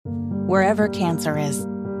Wherever cancer is,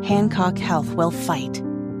 Hancock Health will fight.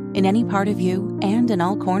 In any part of you and in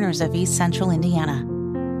all corners of East Central Indiana.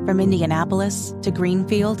 From Indianapolis to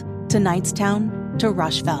Greenfield to Knightstown to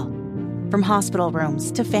Rushville. From hospital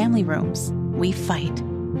rooms to family rooms, we fight.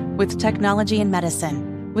 With technology and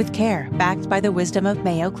medicine, with care backed by the wisdom of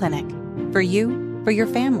Mayo Clinic. For you, for your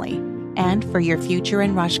family, and for your future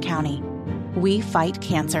in Rush County. We fight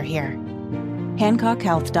cancer here.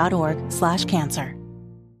 HancockHealth.org/cancer.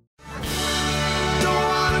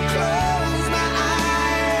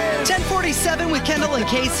 10:47 with Kendall and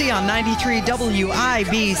Casey on 93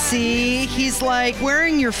 WIBC. He's like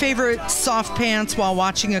wearing your favorite soft pants while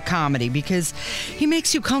watching a comedy because he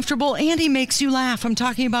makes you comfortable and he makes you laugh. I'm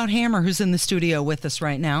talking about Hammer, who's in the studio with us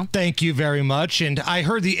right now. Thank you very much. And I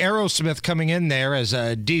heard the Aerosmith coming in there as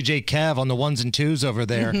DJ Kev on the ones and twos over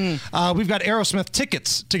there. Mm-hmm. We've got Aerosmith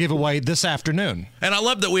tickets to give away this afternoon. And I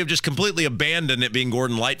love that we have just completely abandoned it being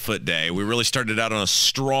Gordon Lightfoot Day. We really started out on a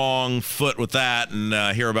strong foot with that, and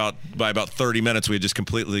by about 30 minutes, we had just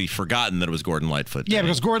completely forgotten that it was Gordon Lightfoot Day. Yeah,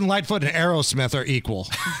 because Gordon Lightfoot and Aerosmith are equal.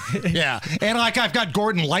 Yeah. And I've got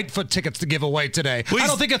Gordon Lightfoot tickets to give away today. I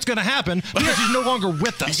don't think it's going to happen because he's no longer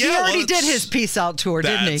with us. He already did his Peace Out tour,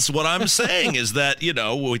 didn't he? That's what I'm saying is that,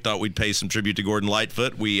 we thought we'd pay some tribute to Gordon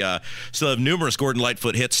Lightfoot. We still have numerous Gordon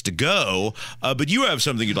Lightfoot hits to go, but you have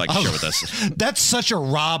something you'd like to share with us. That's such a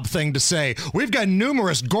Rob thing to say. We've got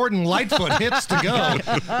numerous Gordon Lightfoot hits to go.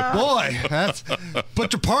 Boy,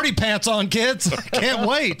 put your party pants on, kids. Can't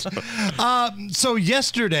wait. So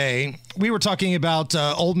yesterday, we were talking about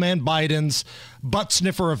Old Man Biden's butt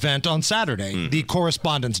sniffer event on Saturday, the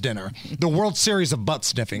Correspondents' Dinner, the World Series of butt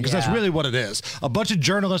sniffing, because that's really what it is. A bunch of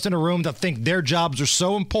journalists in a room that think their jobs are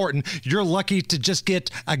so important, you're lucky to just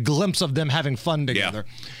get a glimpse of them having fun together.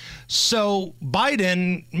 Yeah. So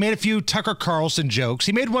Biden made a few Tucker Carlson jokes.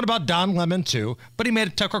 He made one about Don Lemon, too, but he made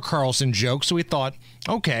a Tucker Carlson joke. So we thought,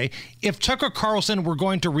 okay, if Tucker Carlson were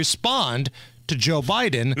going to respond to Joe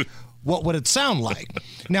Biden, what would it sound like?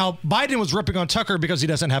 Now, Biden was ripping on Tucker because he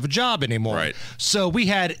doesn't have a job anymore. Right. So we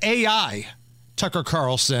had AI Tucker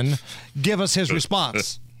Carlson give us his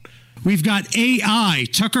response. We've got AI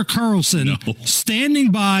Tucker Carlson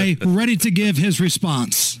standing by, ready to give his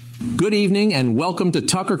response. Good evening and welcome to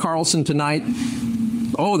Tucker Carlson Tonight.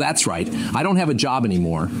 Oh, that's right. I don't have a job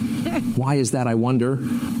anymore. Why is that, I wonder?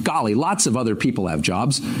 Golly, lots of other people have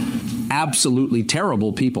jobs. Absolutely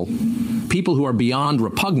terrible people. People who are beyond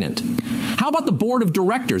repugnant. How about the board of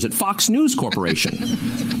directors at Fox News Corporation?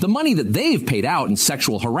 The money that they've paid out in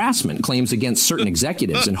sexual harassment claims against certain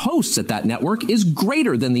executives and hosts at that network is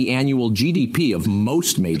greater than the annual GDP of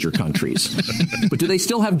most major countries. But do they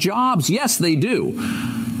still have jobs? Yes, they do.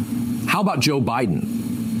 How about Joe Biden?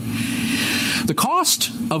 The cost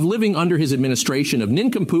of living under his administration of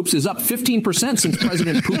nincompoops is up 15% since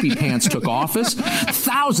President Poopy Pants took office.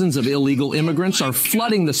 Thousands of illegal immigrants are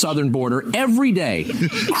flooding the southern border every day.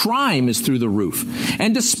 Crime is through the roof.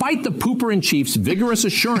 And despite the pooper-in-chief's vigorous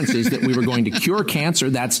assurances that we were going to cure cancer,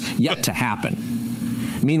 that's yet to happen.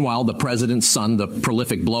 Meanwhile, the president's son, the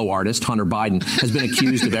prolific blow artist, Hunter Biden, has been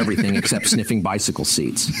accused of everything except sniffing bicycle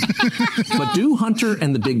seats. But do Hunter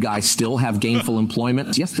and the big guy still have gainful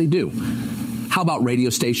employment? Yes, they do. How about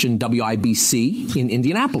radio station WIBC in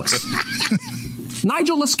Indianapolis?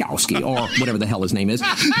 Nigel Laskowski, or whatever the hell his name is,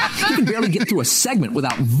 he can barely get through a segment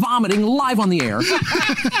without vomiting live on the air,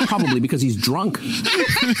 probably because he's drunk.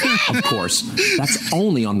 Of course, that's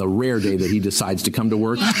only on the rare day that he decides to come to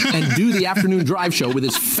work and do the afternoon drive show with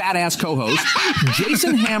his fat-ass co-host,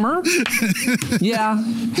 Jason Hammer. Yeah,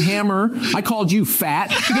 Hammer. I called you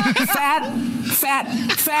fat. Fat,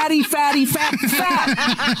 fatty, fat.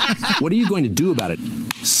 What are you going to do about it?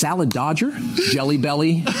 Salad Dodger? Jelly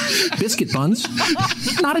Belly? Biscuit buns?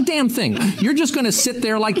 Not a damn thing. You're just going to sit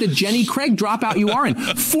there like the Jenny Craig dropout you are and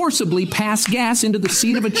forcibly pass gas into the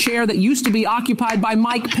seat of a chair that used to be occupied by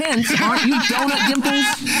Mike Pence, aren't you, Donut Dimples?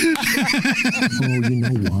 Oh, you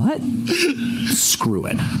know what? Screw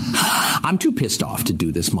it. I'm too pissed off to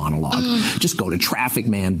do this monologue. Just go to Traffic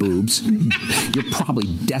Man, boobs. You're probably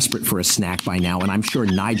desperate for a snack by now, and I'm sure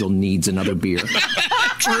Nigel needs another beer.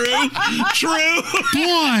 True.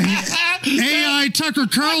 Boy, AI Tucker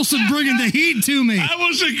Carlson bringing the heat to me. That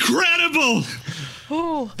was incredible.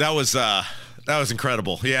 Ooh. That That was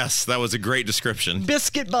incredible. Yes, that was a great description.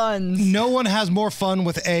 Biscuit buns. No one has more fun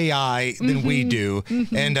with AI than we do.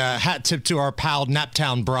 And hat tip to our pal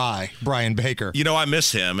Naptown Brian Baker. You know, I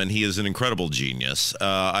miss him, and he is an incredible genius.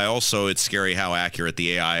 It's scary how accurate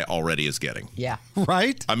the AI already is getting. Yeah.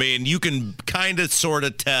 Right? I mean, you can kind of sort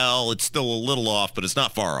of tell it's still a little off, but it's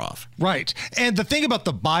not far off. Right. And the thing about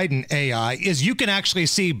the Biden AI is you can actually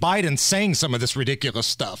see Biden saying some of this ridiculous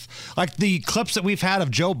stuff. Like the clips that we've had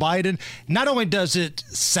of Joe Biden, not only does it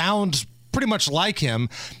sound pretty much like him,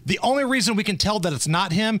 the only reason we can tell that it's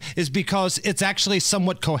not him is because it's actually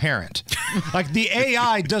somewhat coherent. Like the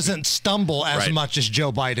AI doesn't stumble as much as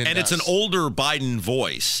Joe Biden and does. It's an older Biden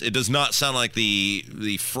voice. It does not sound like the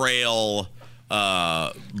frail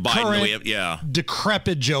Biden that we have.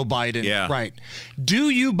 Decrepit Joe Biden. Yeah. Right.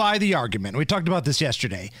 Do you buy the argument, we talked about this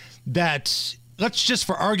yesterday, that let's just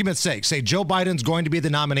for argument's sake say Joe Biden's going to be the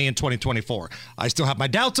nominee in 2024. I still have my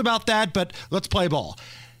doubts about that, but let's play ball.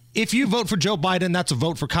 If you vote for Joe Biden, that's a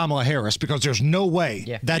vote for Kamala Harris because there's no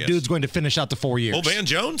way that dude's going to finish out the 4 years. Well, Van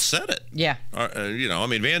Jones said it. Yeah.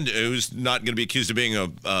 Van, who's not going to be accused of being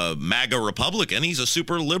a MAGA Republican, he's a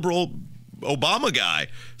super liberal Obama guy,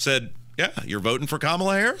 said, yeah, you're voting for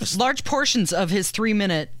Kamala Harris. Large portions of his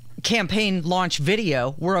 3-minute campaign launch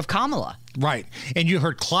video were of Kamala. Right. And you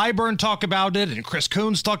heard Clyburn talk about it and Chris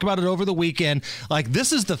Coons talk about it over the weekend. Like,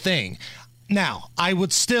 this is the thing. Now, I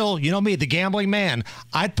would still, you know me, the gambling man,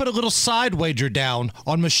 I'd put a little side wager down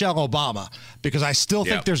on Michelle Obama because I still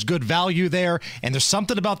think there's good value there. And there's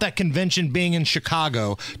something about that convention being in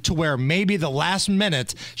Chicago to where maybe the last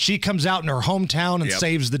minute she comes out in her hometown and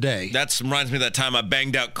saves the day. That reminds me of that time I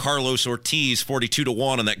banged out Carlos Ortiz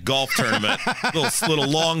 42-1 in that golf tournament. little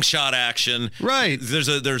long shot action. Right. There's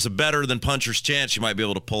a better than puncher's chance you might be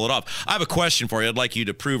able to pull it off. I have a question for you. I'd like you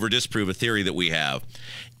to prove or disprove a theory that we have.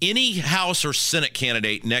 Any House or Senate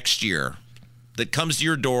candidate next year that comes to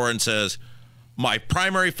your door and says, my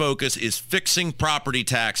primary focus is fixing property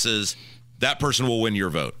taxes, that person will win your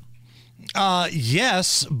vote.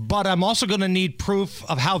 Yes, but I'm also going to need proof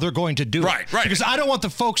of how they're going to do it. Right. Because I don't want the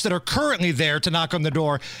folks that are currently there to knock on the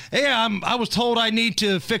door. Hey, I was told I need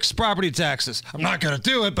to fix property taxes. I'm not going to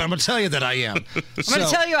do it, but I'm going to tell you that I am. I'm going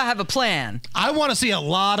to tell you I have a plan. I want to see a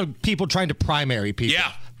lot of people trying to primary people.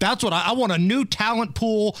 Yeah. That's what I want, a new talent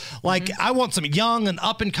pool. Like, I want some young and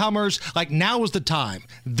up-and-comers. Like, now is the time.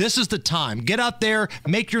 This is the time. Get out there,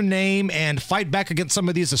 make your name, and fight back against some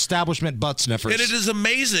of these establishment butt sniffers. And it is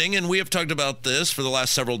amazing, and we have talked about this for the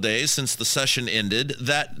last several days since the session ended,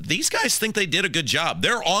 that these guys think they did a good job.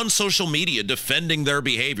 They're on social media defending their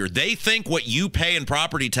behavior. They think what you pay in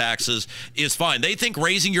property taxes is fine. They think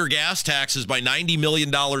raising your gas taxes by $90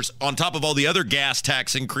 million on top of all the other gas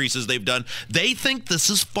tax increases they've done, they think this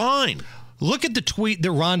is fine. Look at the tweet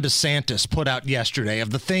that Ron DeSantis put out yesterday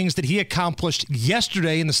of the things that he accomplished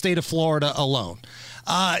yesterday in the state of Florida alone.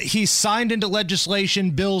 He signed into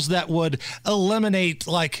legislation bills that would eliminate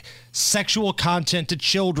like sexual content to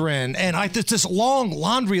children. And it's this long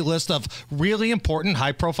laundry list of really important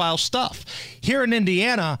high profile stuff. Here in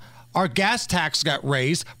Indiana, our gas tax got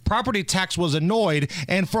raised, property tax was annoyed,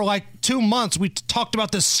 and for like 2 months we talked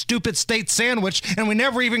about this stupid state sandwich, and we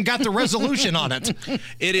never even got the resolution on it.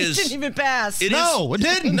 It didn't even pass. It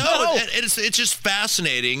didn't. No, it's just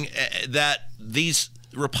fascinating that these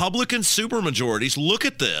Republican supermajorities look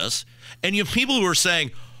at this, and you have people who are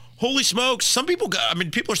saying, holy smokes, people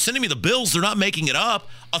are sending me the bills, they're not making it up,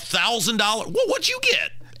 $1,000. Well, what'd you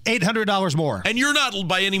get? $800 more. And you're not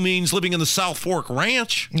by any means living in the South Fork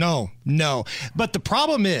Ranch. No. But the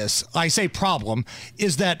problem is, I say problem,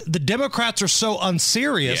 is that the Democrats are so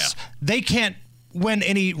unserious, they can't win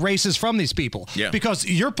any races from these people. Yeah. Because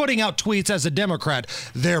you're putting out tweets as a Democrat,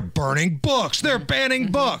 they're burning books, they're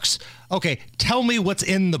banning books. Okay, tell me what's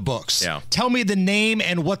in the books. Yeah. Tell me the name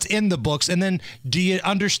and what's in the books, and then do you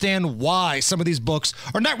understand why some of these books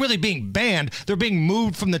are not really being banned, they're being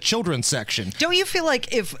moved from the children's section? Don't you feel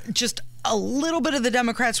like if just a little bit of the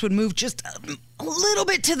Democrats would move just a little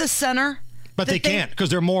bit to the center? But they can't because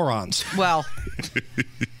they're morons. Well,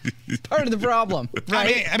 part of the problem,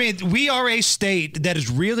 right? I mean, we are a state that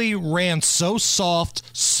is really ran so soft,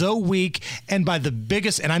 so weak, and by the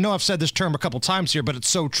biggest, and I know I've said this term a couple times here, but it's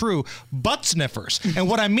so true, butt sniffers. And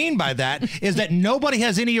what I mean by that is that nobody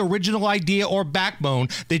has any original idea or backbone.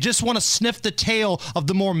 They just want to sniff the tail of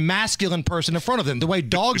the more masculine person in front of them, the way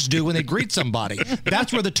dogs do when they greet somebody.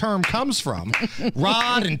 That's where the term comes from.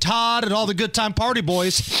 Rod and Todd and all the good time party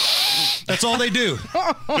boys, that's all they do.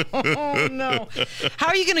 Oh, no. How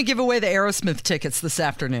are you going to give away the Aerosmith tickets this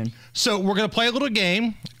afternoon? So we're going to play a little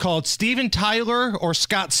game called Steven Tyler or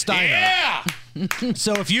Scott Steiner. Yeah!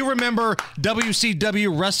 So if you remember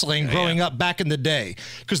WCW wrestling growing up back in the day,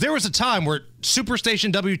 because there was a time where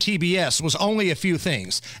Superstation WTBS was only a few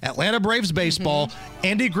things: Atlanta Braves baseball,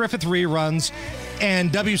 Andy Griffith reruns,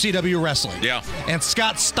 and WCW wrestling. Yeah. And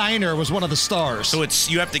Scott Steiner was one of the stars. So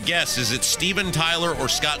you have to guess, is it Steven Tyler or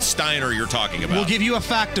Scott Steiner you're talking about? We'll give you a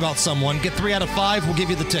fact about someone. Get 3 out of 5, we'll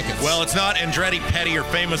give you the tickets. Well, it's not Andretti Petty or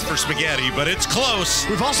Famous for Spaghetti, but it's close.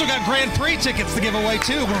 We've also got Grand Prix tickets to give away,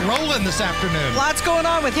 too. We're rolling this afternoon. Lots going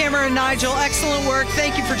on with Hammer and Nigel. Excellent work.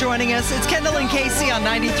 Thank you for joining us. It's Kendall and Casey on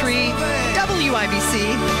 93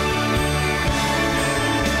 WIBC.